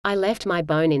I Left My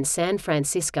Bone in San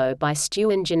Francisco by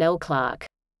Stu and Janell Clarke.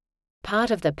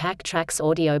 Part of the Pack Tracks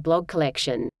audio blog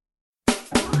collection.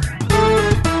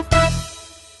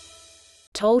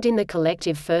 Told in the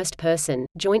collective first person,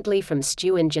 jointly from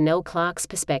Stu and Janell Clarke's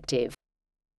perspective.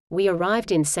 We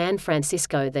arrived in San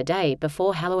Francisco the day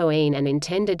before Halloween and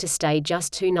intended to stay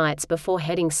just 2 nights before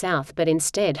heading south, but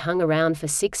instead hung around for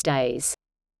 6 days.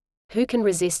 Who can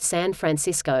resist San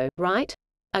Francisco, right?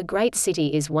 A great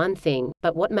city is one thing,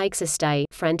 but what makes a stay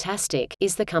fantastic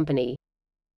is the company.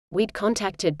 We'd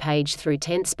contacted Paige through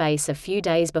Tent Space a few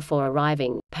days before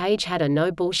arriving. Paige had a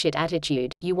no-bullshit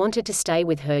attitude. You wanted to stay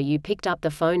with her, you picked up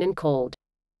the phone and called.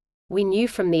 We knew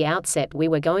from the outset we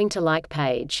were going to like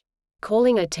Paige.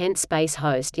 Calling a Tent Space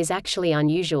host is actually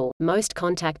unusual. Most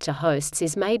contact to hosts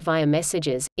is made via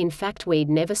messages. In fact, we'd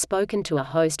never spoken to a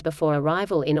host before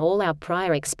arrival in all our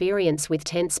prior experience with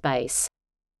Tent Space.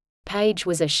 Paige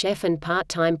was a chef and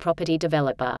part-time property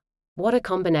developer. What a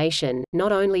combination.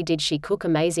 Not only did she cook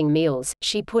amazing meals,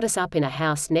 she put us up in a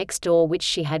house next door which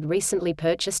she had recently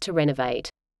purchased to renovate.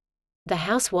 The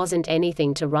house wasn't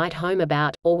anything to write home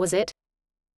about, or was it?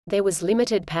 There was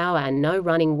limited power and no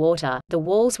running water, the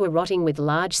walls were rotting with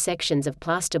large sections of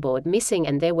plasterboard missing,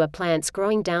 and there were plants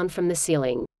growing down from the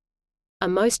ceiling. A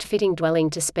most fitting dwelling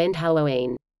to spend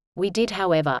Halloween. We did,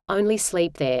 however, only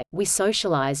sleep there. We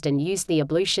socialized and used the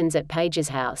ablutions at Paige's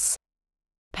house.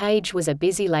 Paige was a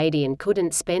busy lady and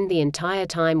couldn't spend the entire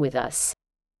time with us.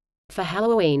 For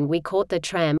Halloween we caught the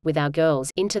tram with our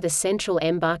girls into the central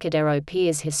Embarcadero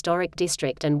Piers Historic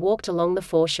District and walked along the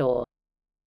foreshore.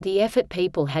 The effort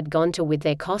people had gone to with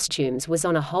their costumes was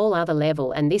on a whole other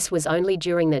level, and this was only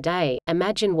during the day.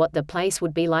 Imagine what the place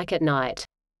would be like at night.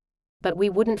 But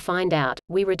we wouldn't find out.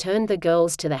 We returned the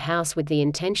girls to the house with the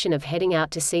intention of heading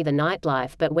out to see the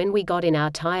nightlife, but when we got in,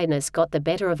 our tiredness got the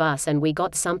better of us and we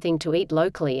got something to eat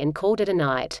locally and called it a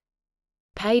night.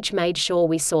 Paige made sure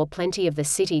we saw plenty of the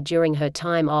city during her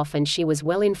time off, and she was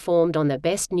well informed on the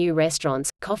best new restaurants,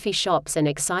 coffee shops and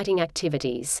exciting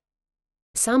activities.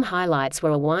 Some highlights were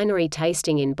a winery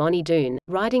tasting in Bonnie Doon,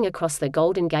 riding across the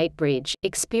Golden Gate Bridge,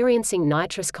 experiencing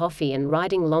nitrous coffee and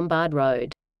riding Lombard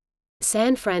Road.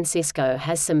 San Francisco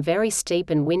has some very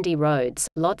steep and windy roads,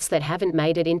 lots that haven't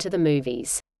made it into the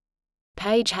movies.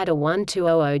 Paige had a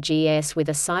 1200 GS with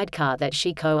a sidecar that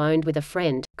she co-owned with a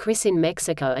friend, Chris, in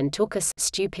Mexico, and took us,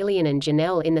 Stu, Pillion and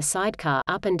Janell in the sidecar,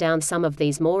 up and down some of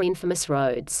these more infamous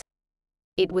roads.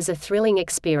 It was a thrilling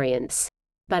experience.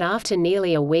 But after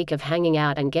nearly a week of hanging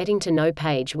out and getting to know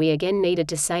Paige, we again needed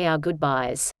to say our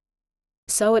goodbyes.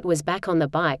 So it was back on the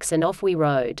bikes and off we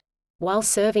rode. While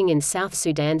serving in South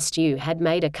Sudan, Stu had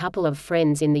made a couple of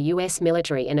friends in the US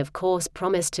military and of course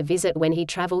promised to visit when he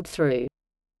traveled through.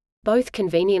 Both,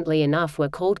 conveniently enough, were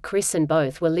called Chris and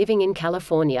both were living in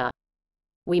California.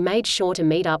 We made sure to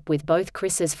meet up with both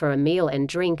Chris's for a meal and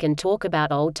drink and talk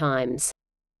about old times.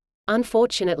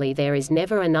 Unfortunately, there is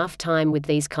never enough time with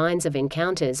these kinds of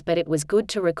encounters, but it was good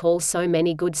to recall so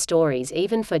many good stories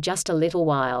even for just a little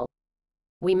while.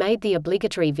 We made the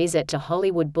obligatory visit to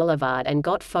Hollywood Boulevard and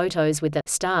got photos with the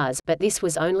stars, but this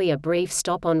was only a brief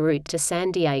stop en route to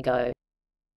San Diego.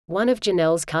 One of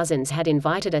Janell's cousins had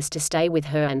invited us to stay with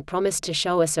her and promised to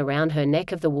show us around her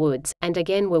neck of the woods, and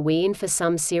again were we in for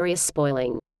some serious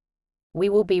spoiling. We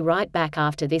will be right back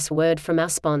after this word from our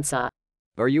sponsor.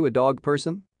 Are you a dog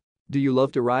person? Do you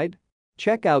love to ride?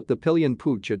 Check out the Pillion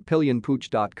Pooch at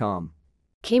pillionpooch.com.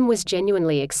 Kim was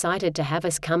genuinely excited to have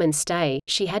us come and stay.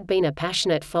 She had been a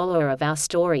passionate follower of our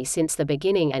story since the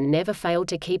beginning and never failed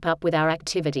to keep up with our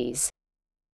activities.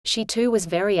 She too was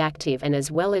very active, and as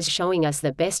well as showing us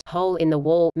the best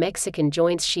hole-in-the-wall Mexican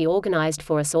joints, she organized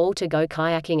for us all to go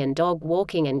kayaking and dog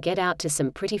walking and get out to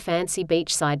some pretty fancy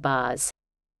beachside bars.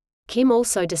 Kim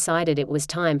also decided it was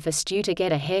time for Stu to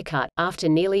get a haircut, after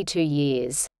nearly 2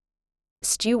 years.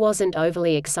 Stu wasn't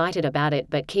overly excited about it,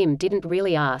 but Kim didn't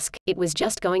really ask, it was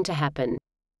just going to happen.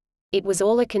 It was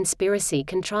all a conspiracy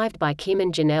contrived by Kim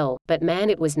and Janell, but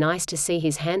man, it was nice to see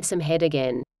his handsome head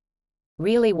again.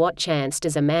 Really, what chance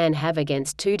does a man have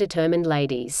against 2 determined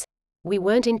ladies? We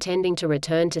weren't intending to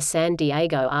return to San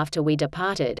Diego after we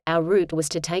departed. Our route was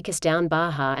to take us down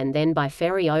Baja and then by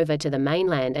ferry over to the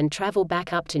mainland and travel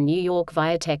back up to New York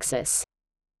via Texas.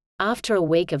 After a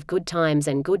week of good times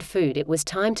and good food, it was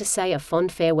time to say a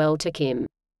fond farewell to Kim.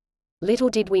 Little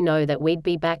did we know that we'd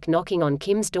be back knocking on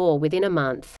Kim's door within a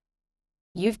month.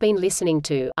 You've been listening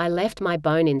to I Left My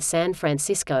Bone in San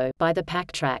Francisco by The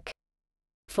Pack Track.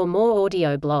 For more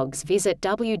audio blogs, visit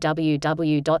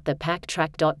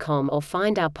www.thepacktrack.com or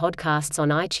find our podcasts on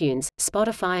iTunes,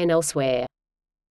 Spotify and elsewhere.